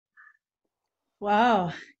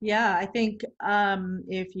Wow. Yeah, I think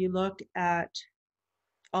if you look at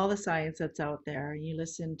all the science that's out there, and you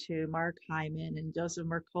listen to Mark Hyman and Joseph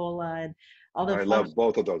Mercola and all the I function. love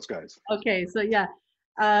both of those guys. Okay, so yeah,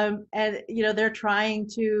 and they're trying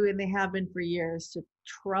to, and they have been for years, to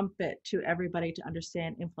trumpet to everybody to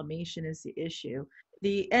understand inflammation is the issue.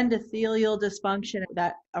 The endothelial dysfunction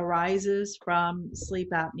that arises from sleep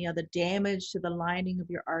apnea, the damage to the lining of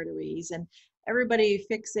your arteries, and everybody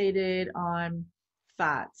fixated on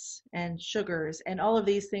fats and sugars, and all of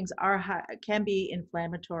these things can be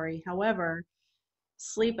inflammatory. However,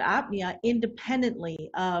 sleep apnea, independently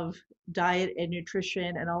of diet and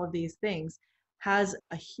nutrition and all of these things, has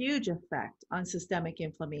a huge effect on systemic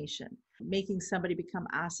inflammation, making somebody become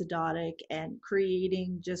acidotic and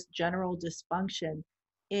creating just general dysfunction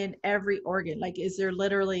in every organ. Like, is there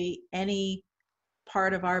literally any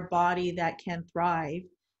part of our body that can thrive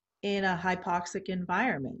in a hypoxic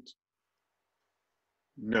environment?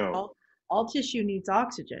 No, All tissue needs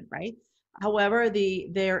oxygen, right? However,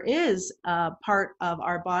 there is a part of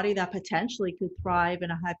our body that potentially could thrive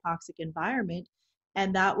in a hypoxic environment,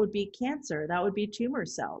 and that would be cancer. That would be tumor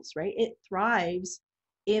cells, right? It thrives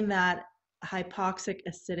in that hypoxic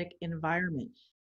acidic environment.